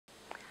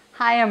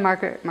Hi, I'm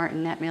Margaret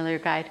Martin at Meal Your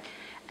Guide,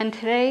 and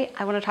today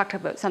I want to talk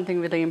about something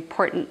really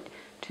important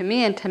to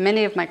me and to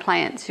many of my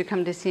clients who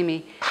come to see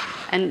me.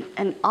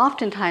 And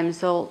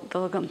oftentimes they'll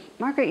go,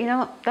 Margaret, you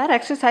know, that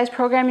exercise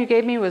program you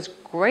gave me was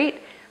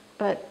great,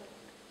 but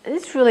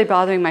it's really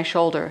bothering my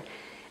shoulder.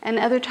 And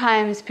other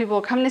times people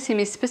will come to see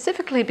me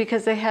specifically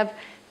because they have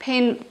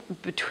pain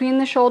between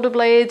the shoulder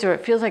blades, or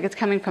it feels like it's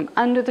coming from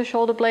under the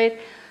shoulder blade.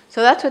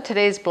 So that's what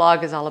today's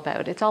blog is all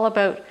about. It's all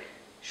about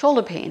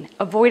shoulder pain,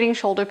 avoiding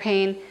shoulder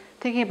pain,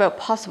 thinking about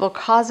possible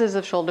causes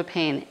of shoulder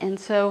pain. And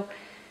so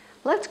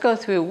let's go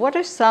through what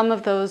are some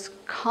of those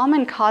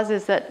common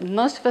causes that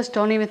most of us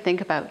don't even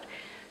think about.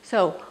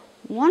 So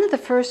one of the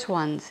first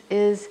ones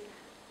is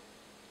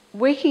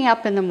waking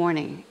up in the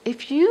morning.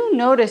 If you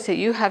notice that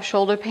you have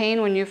shoulder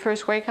pain when you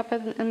first wake up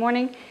in the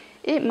morning,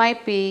 it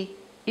might be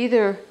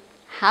either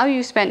how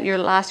you spent your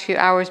last few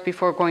hours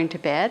before going to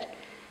bed,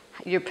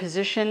 your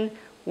position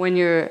when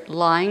you're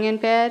lying in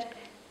bed,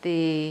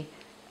 the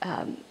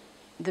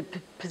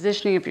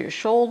positioning of your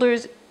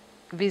shoulders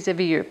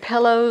vis-a-vis your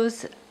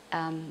pillows.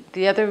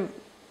 The other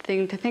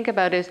thing to think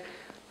about is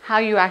how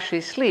you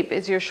actually sleep.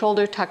 Is your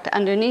shoulder tucked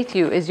underneath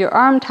you? Is your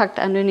arm tucked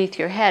underneath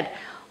your head?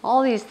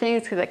 All these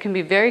things that can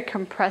be very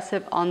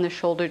compressive on the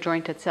shoulder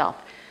joint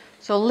itself.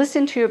 So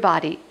listen to your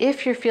body.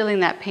 If you're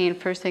feeling that pain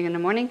first thing in the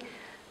morning,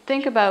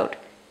 think about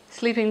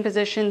sleeping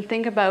position.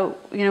 Think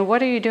about,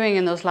 what are you doing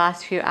in those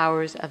last few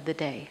hours of the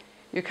day?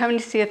 You're coming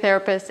to see a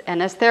therapist,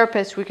 and as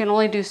therapists, we can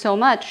only do so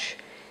much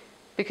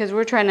because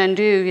we're trying to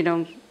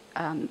undo,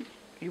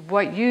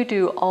 what you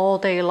do all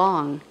day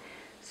long.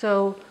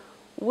 So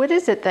what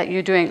is it that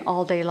you're doing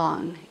all day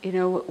long?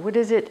 What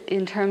is it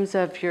in terms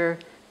of your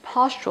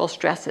postural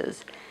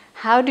stresses?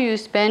 How do you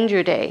spend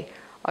your day?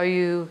 Are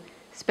you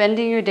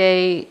spending your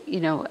day,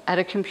 at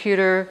a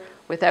computer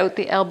without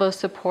the elbow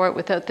support,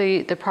 without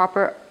the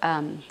proper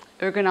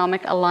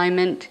ergonomic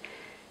alignment?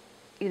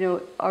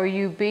 Are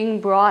you being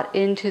brought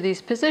into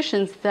these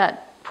positions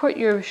that put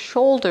your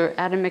shoulder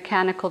at a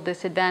mechanical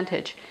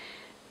disadvantage?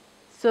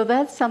 So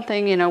that's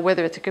something,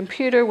 whether it's a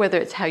computer, whether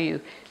it's how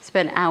you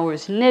spend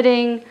hours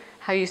knitting,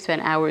 how you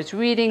spend hours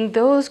reading,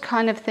 those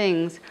kind of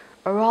things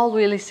are all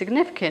really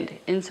significant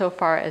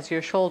insofar as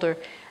your shoulder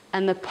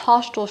and the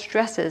postural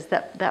stresses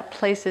that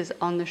places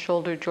on the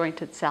shoulder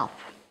joint itself.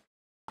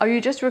 Are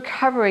you just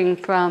recovering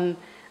from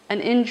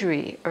an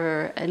injury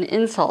or an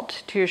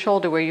insult to your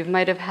shoulder where you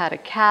might have had a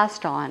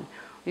cast on, or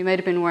you might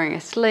have been wearing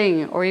a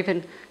sling, or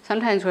even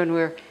sometimes when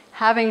we're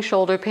having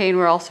shoulder pain,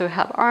 we also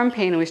have arm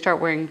pain and we start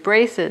wearing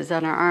braces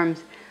on our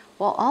arms.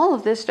 Well, all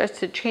of this starts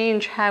to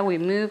change how we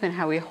move and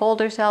how we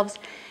hold ourselves,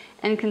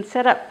 and can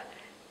set up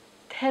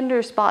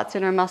tender spots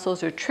in our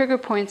muscles or trigger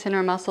points in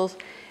our muscles.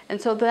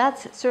 And so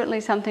that's certainly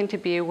something to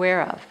be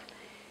aware of.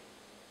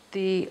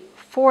 The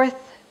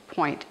fourth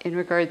point in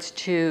regards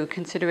to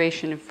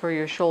consideration for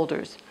your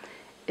shoulders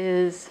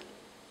is,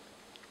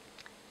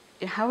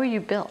 how are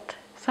you built?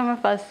 Some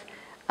of us,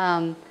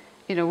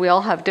 we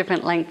all have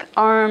different length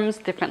arms,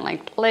 different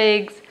length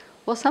legs.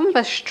 Well, some of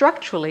us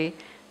structurally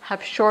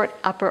have short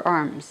upper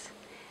arms.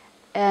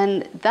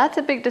 And that's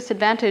a big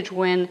disadvantage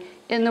when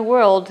in the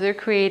world they're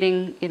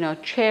creating,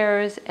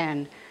 chairs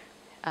and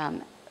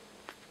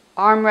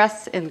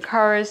armrests in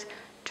cars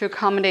to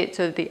accommodate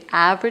the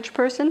average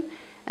person.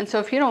 And so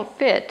if you don't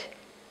fit,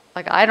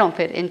 like I don't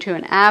fit into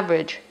an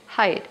average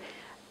height,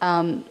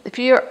 if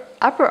your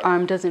upper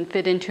arm doesn't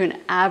fit into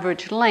an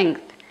average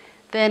length,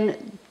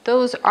 then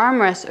those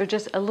armrests are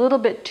just a little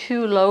bit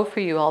too low for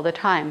you all the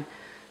time.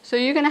 So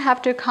you're going to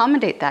have to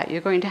accommodate that.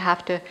 You're going to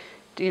have to,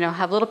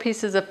 have little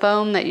pieces of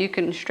foam that you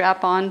can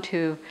strap on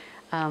to,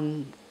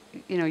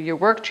 your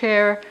work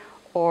chair,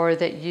 or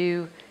that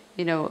you,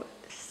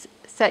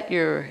 set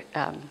your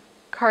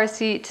car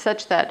seat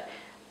such that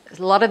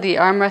a lot of the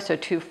armrests are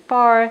too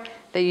far.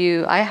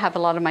 I have a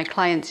lot of my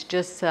clients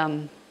just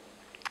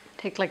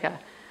take like a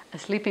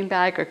sleeping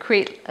bag or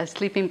create a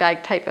sleeping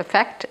bag type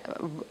effect,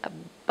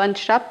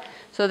 bunched up,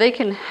 so they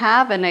can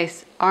have a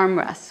nice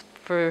armrest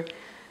for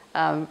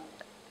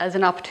as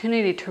an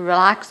opportunity to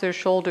relax their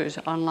shoulders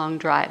on long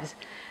drives.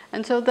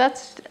 And so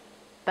that's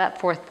that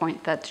fourth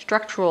point, that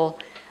structural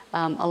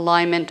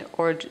alignment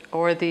or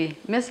the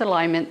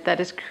misalignment that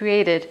is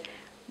created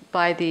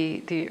by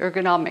the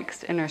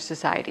ergonomics in our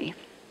society.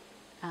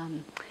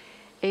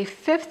 A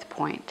fifth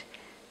point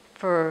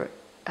for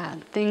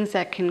things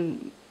that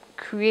can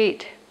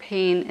create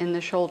pain in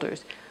the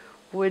shoulders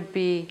would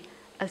be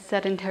a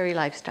sedentary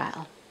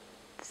lifestyle.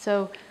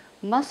 So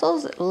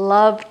muscles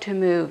love to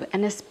move,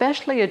 and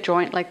especially a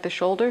joint like the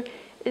shoulder.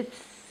 It's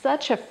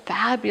such a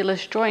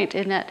fabulous joint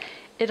in that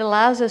it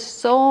allows us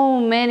so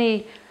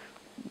many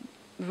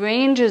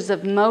ranges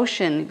of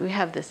motion. We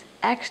have this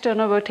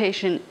external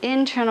rotation,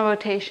 internal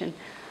rotation,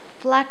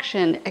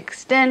 flexion,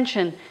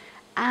 extension,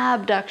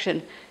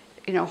 abduction,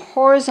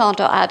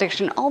 horizontal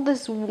adduction, all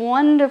this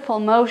wonderful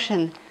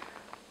motion.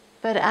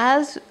 But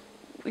as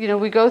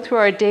we go through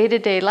our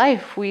day-to-day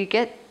life, we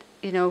get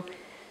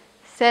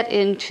set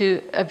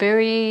into a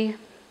very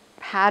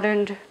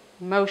patterned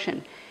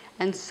motion.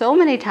 And so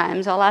many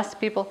times I'll ask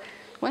people,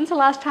 when's the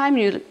last time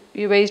you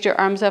raised your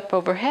arms up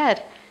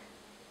overhead?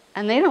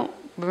 And they don't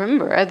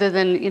remember, other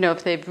than,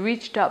 if they've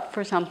reached up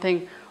for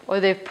something or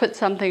they've put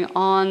something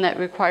on that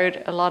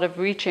required a lot of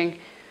reaching.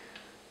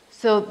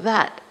 So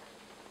that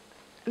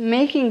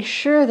making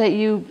sure that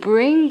you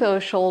bring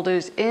those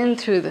shoulders in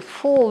through the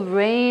full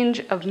range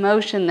of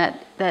motion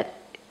that the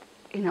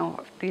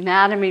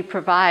anatomy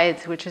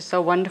provides, which is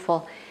so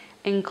wonderful,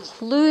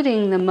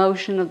 including the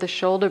motion of the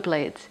shoulder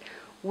blades,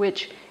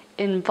 which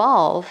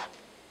involve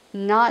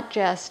not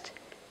just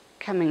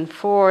coming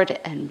forward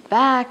and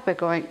back, but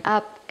going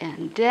up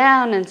and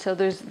down. And so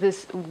there's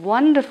this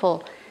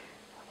wonderful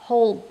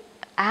whole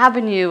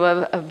avenue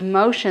of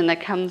motion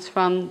that comes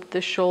from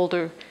the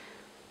shoulder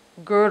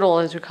girdle,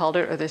 as we called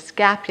it, or the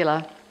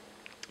scapula.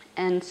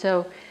 And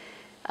so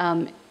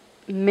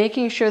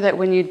making sure that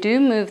when you do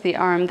move the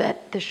arm,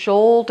 that the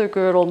shoulder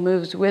girdle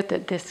moves with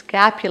it, the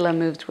scapula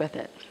moves with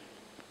it.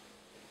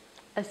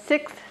 A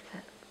sixth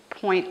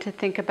point to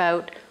think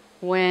about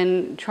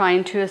when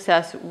trying to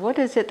assess what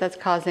is it that's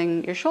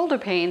causing your shoulder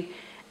pain,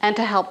 and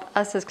to help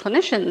us as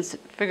clinicians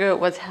figure out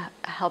what's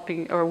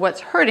helping or what's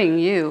hurting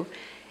you,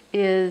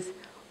 is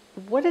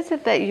what is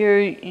it that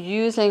you're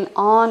using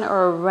on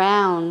or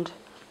around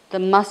the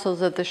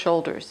muscles of the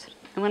shoulders.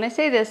 And when I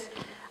say this,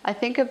 I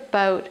think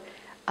about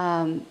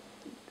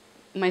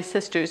my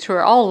sisters who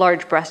are all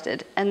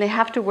large-breasted, and they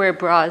have to wear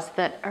bras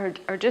that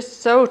are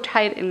just so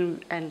tight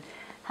and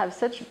have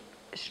such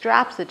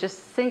straps that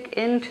just sink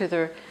into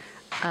their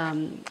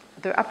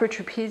upper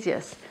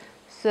trapezius.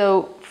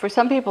 So for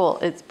some people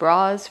it's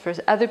bras, for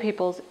other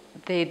people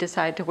they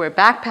decide to wear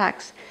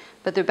backpacks,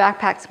 but their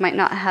backpacks might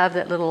not have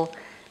that little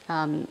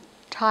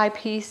tie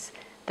piece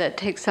that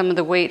takes some of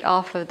the weight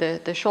off of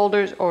the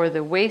shoulders, or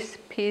the waist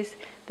piece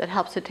that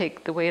helps to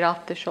take the weight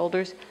off the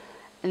shoulders.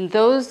 And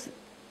those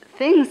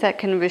things that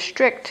can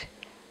restrict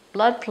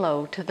blood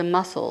flow to the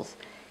muscles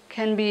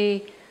can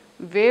be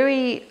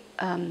very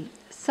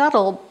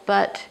subtle,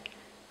 but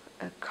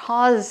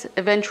cause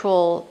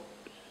eventual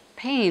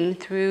pain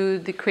through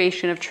the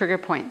creation of trigger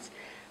points.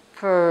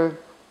 For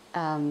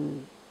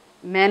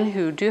men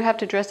who do have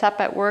to dress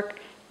up at work,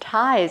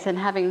 ties, and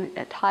having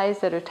ties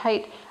that are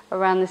tight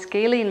around the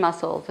scalene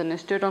muscles and the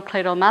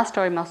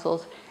sternocleidomastoid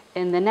muscles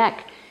in the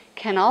neck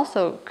can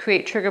also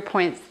create trigger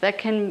points that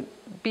can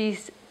be,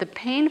 the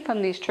pain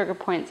from these trigger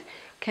points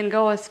can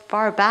go as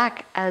far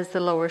back as the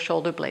lower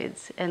shoulder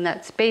blades, and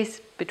that space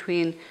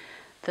between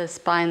the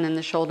spine and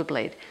the shoulder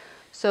blade.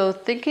 So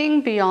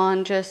thinking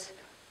beyond just,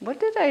 what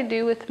did I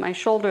do with my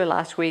shoulder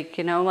last week?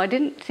 I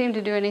didn't seem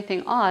to do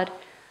anything odd,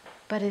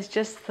 but it's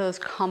just those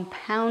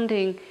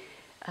compounding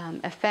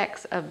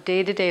effects of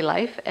day-to-day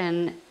life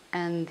and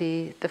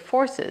the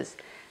forces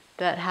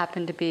that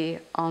happen to be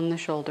on the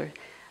shoulder.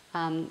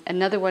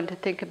 Another one to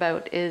think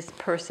about is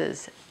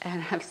purses.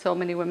 And I have so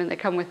many women that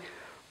come with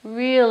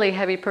really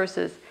heavy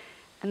purses,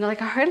 and they're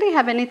like, I hardly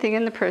have anything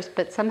in the purse,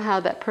 but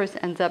somehow that purse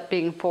ends up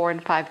being 4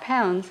 and 5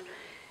 pounds,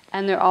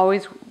 and they're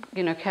always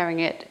carrying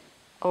it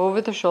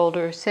over the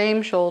shoulder,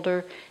 same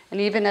shoulder, and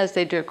even as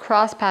they do a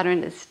cross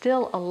pattern, it's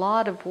still a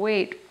lot of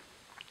weight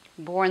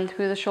borne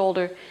through the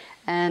shoulder,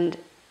 and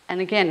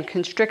again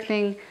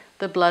constricting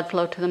the blood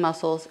flow to the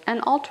muscles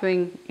and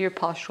altering your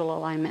postural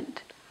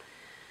alignment.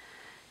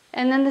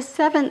 And then the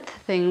seventh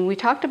thing we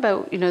talked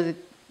about, and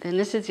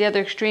this is the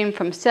other extreme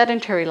from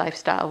sedentary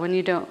lifestyle, when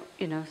you don't,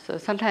 so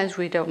sometimes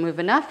we don't move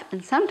enough,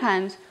 and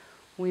sometimes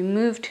we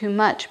move too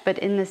much, but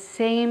in the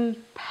same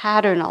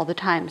pattern all the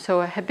time.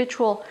 So a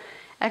habitual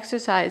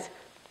exercise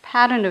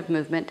pattern of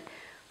movement,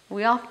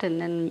 we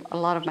often, and a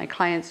lot of my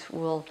clients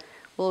will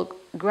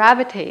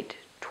gravitate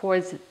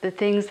towards the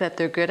things that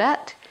they're good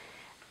at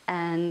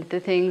and the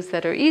things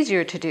that are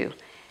easier to do.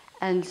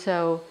 And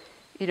so,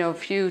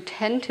 if you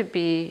tend to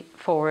be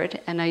forward,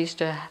 and I used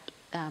to,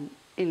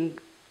 in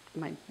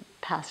my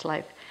past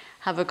life,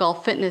 have a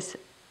golf fitness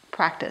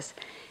practice.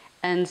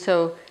 And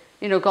so,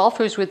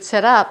 golfers would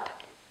set up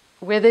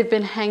where they've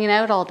been hanging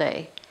out all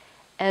day.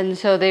 And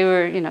so they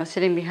were,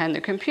 sitting behind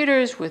their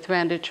computers with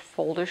rounded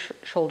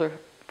shoulder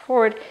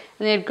forward,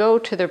 and they'd go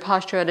to their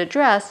posture at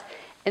address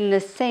in the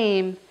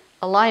same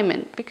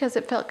alignment because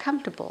it felt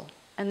comfortable.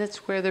 And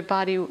that's where their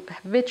body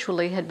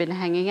habitually had been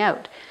hanging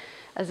out,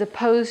 as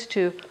opposed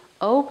to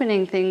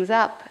opening things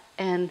up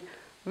and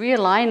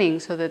realigning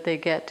so that they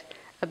get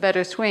a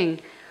better swing.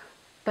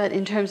 But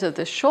in terms of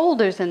the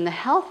shoulders and the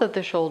health of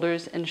the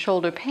shoulders and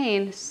shoulder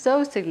pain,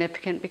 so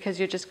significant because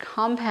you're just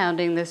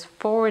compounding this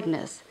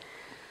forwardness.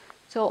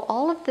 So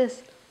all of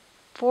this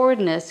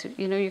forwardness,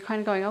 you're kind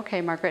of going,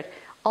 okay, Margaret,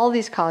 all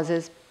these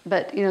causes,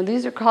 but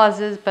these are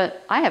causes,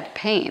 but I have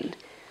pain.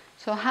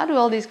 So how do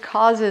all these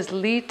causes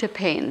lead to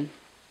pain?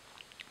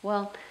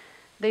 Well,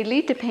 they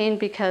lead to pain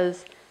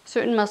because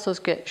certain muscles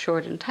get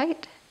short and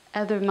tight,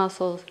 other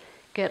muscles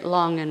get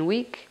long and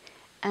weak,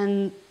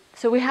 and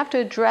so we have to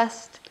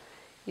address,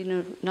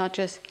 not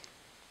just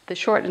the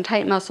short and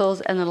tight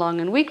muscles and the long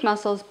and weak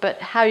muscles, but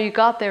how you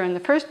got there in the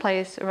first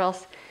place, or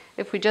else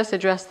if we just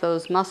address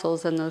those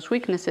muscles and those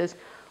weaknesses,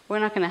 we're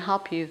not going to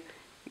help you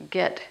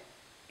get,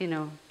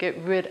 get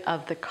rid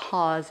of the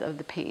cause of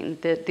the pain,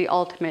 the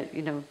ultimate,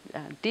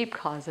 deep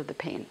cause of the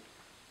pain.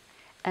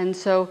 And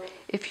so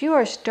if you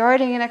are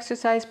starting an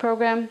exercise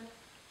program,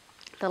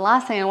 the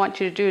last thing I want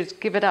you to do is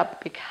give it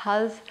up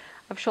because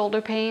of shoulder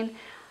pain,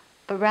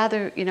 but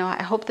rather,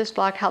 I hope this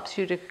blog helps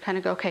you to kind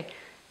of go, okay,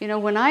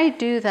 when I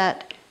do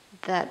that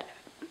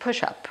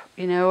push-up,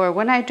 or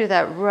when I do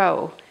that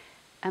row,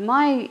 am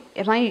I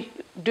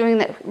doing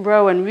that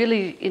row and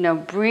really,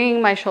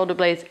 bringing my shoulder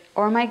blades,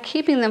 or am I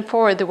keeping them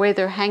forward the way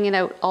they're hanging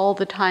out all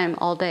the time,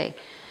 all day?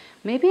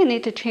 Maybe I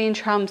need to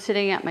change how I'm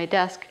sitting at my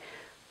desk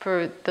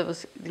for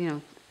those,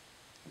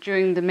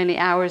 during the many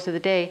hours of the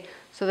day,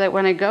 so that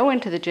when I go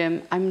into the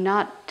gym, I'm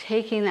not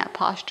taking that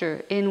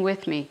posture in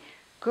with me.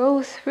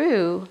 Go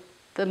through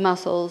the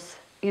muscles,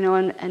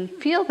 and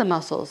feel the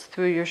muscles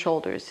through your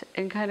shoulders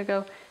and kind of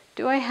go,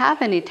 do I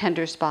have any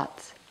tender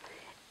spots?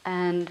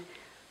 And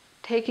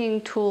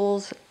taking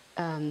tools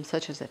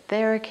such as a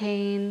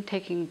Theracane,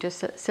 taking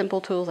just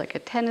simple tools like a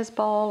tennis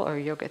ball or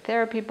a yoga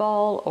therapy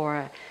ball,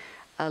 or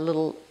a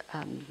little,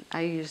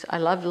 I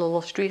love the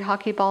little street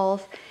hockey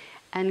balls,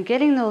 and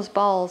getting those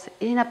balls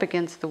in up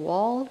against the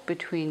wall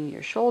between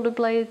your shoulder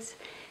blades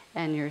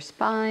and your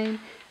spine,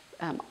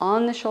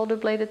 on the shoulder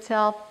blade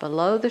itself,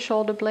 below the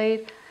shoulder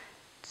blade,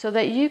 so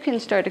that you can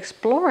start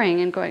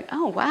exploring and going,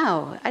 oh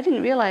wow, I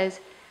didn't realize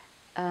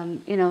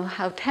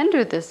how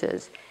tender this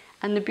is.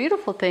 And the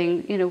beautiful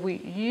thing, we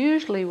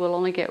usually will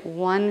only get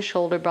one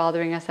shoulder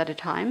bothering us at a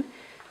time.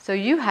 So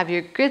you have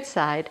your good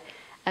side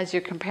as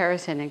your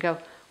comparison and go,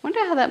 wonder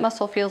how that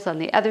muscle feels on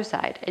the other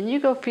side. And you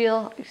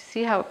go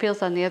see how it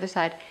feels on the other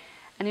side.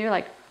 And you're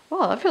like,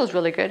 well, that feels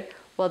really good.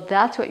 Well,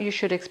 that's what you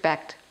should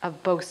expect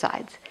of both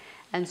sides.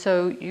 And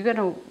so you're going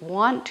to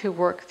want to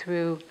work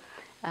through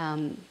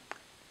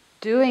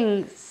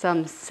doing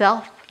some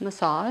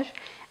self-massage.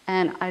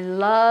 And I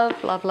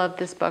love, love, love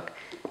this book,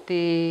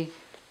 the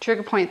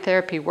Trigger Point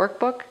Therapy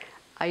Workbook.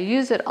 I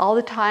use it all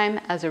the time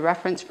as a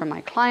reference for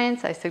my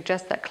clients. I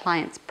suggest that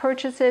clients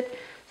purchase it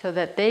so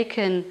that they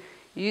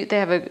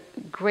have a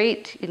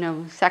great,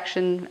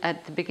 section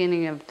at the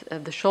beginning of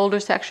the shoulder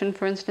section,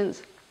 for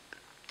instance,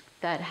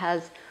 that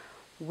has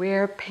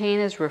where pain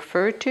is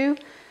referred to.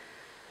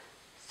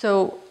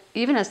 So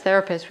even as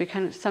therapists, we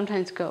kind of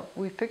sometimes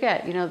we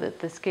forget, that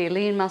the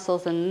scalene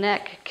muscles and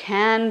neck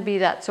can be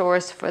that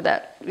source for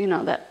that,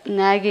 that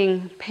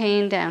nagging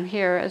pain down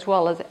here, as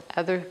well as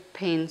other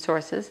pain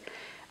sources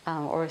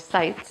or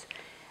sites.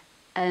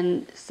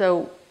 And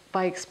so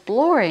by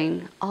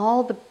exploring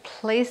all the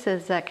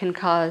places that can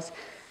cause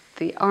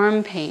the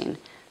arm pain,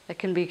 that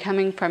can be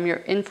coming from your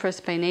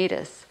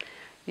infraspinatus,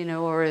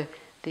 or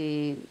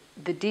the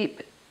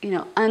deep,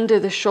 under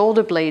the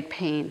shoulder blade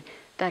pain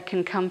that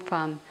can come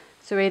from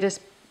serratus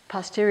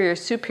posterior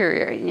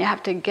superior, and you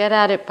have to get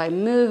at it by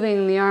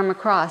moving the arm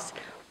across.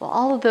 Well,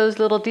 all of those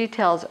little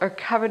details are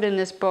covered in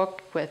this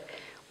book with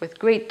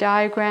great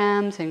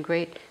diagrams and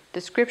great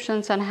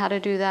descriptions on how to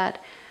do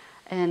that.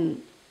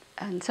 And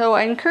so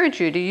I encourage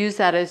you to use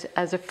that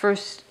as a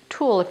first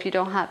tool if you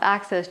don't have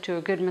access to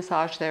a good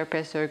massage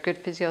therapist or a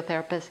good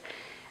physiotherapist.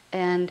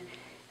 And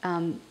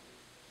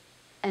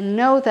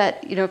know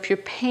that, if your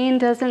pain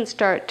doesn't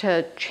start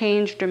to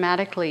change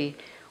dramatically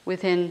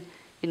within,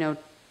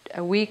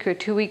 a week or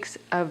 2 weeks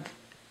of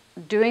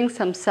doing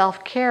some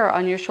self-care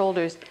on your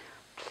shoulders,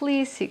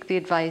 please seek the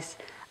advice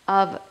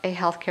of a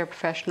healthcare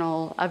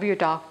professional, of your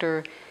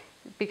doctor,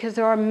 because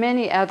there are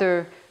many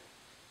other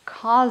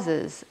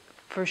causes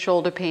for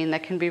shoulder pain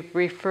that can be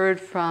referred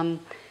from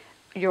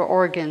your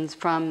organs,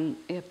 from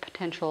a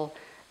potential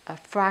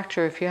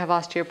fracture if you have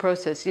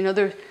osteoporosis.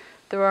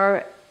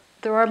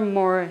 There are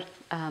more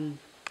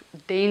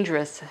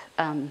dangerous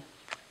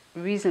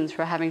reasons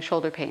for having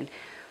shoulder pain.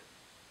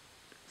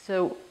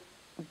 So,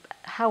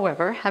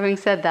 however, having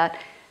said that,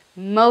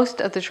 most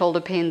of the shoulder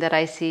pain that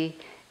I see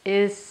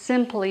is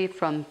simply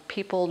from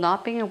people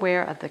not being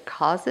aware of the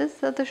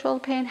causes of the shoulder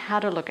pain, how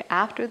to look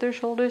after their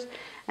shoulders,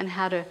 and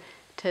how to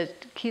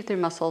keep their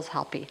muscles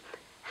happy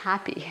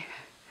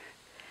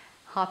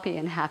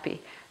and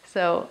happy.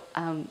 So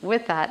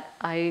with that,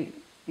 I'm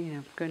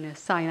going to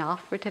sign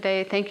off for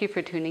today. Thank you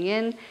for tuning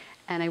in,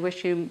 and I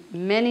wish you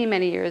many,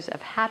 many years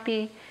of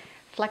happy,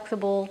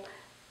 flexible,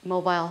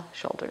 mobile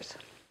shoulders.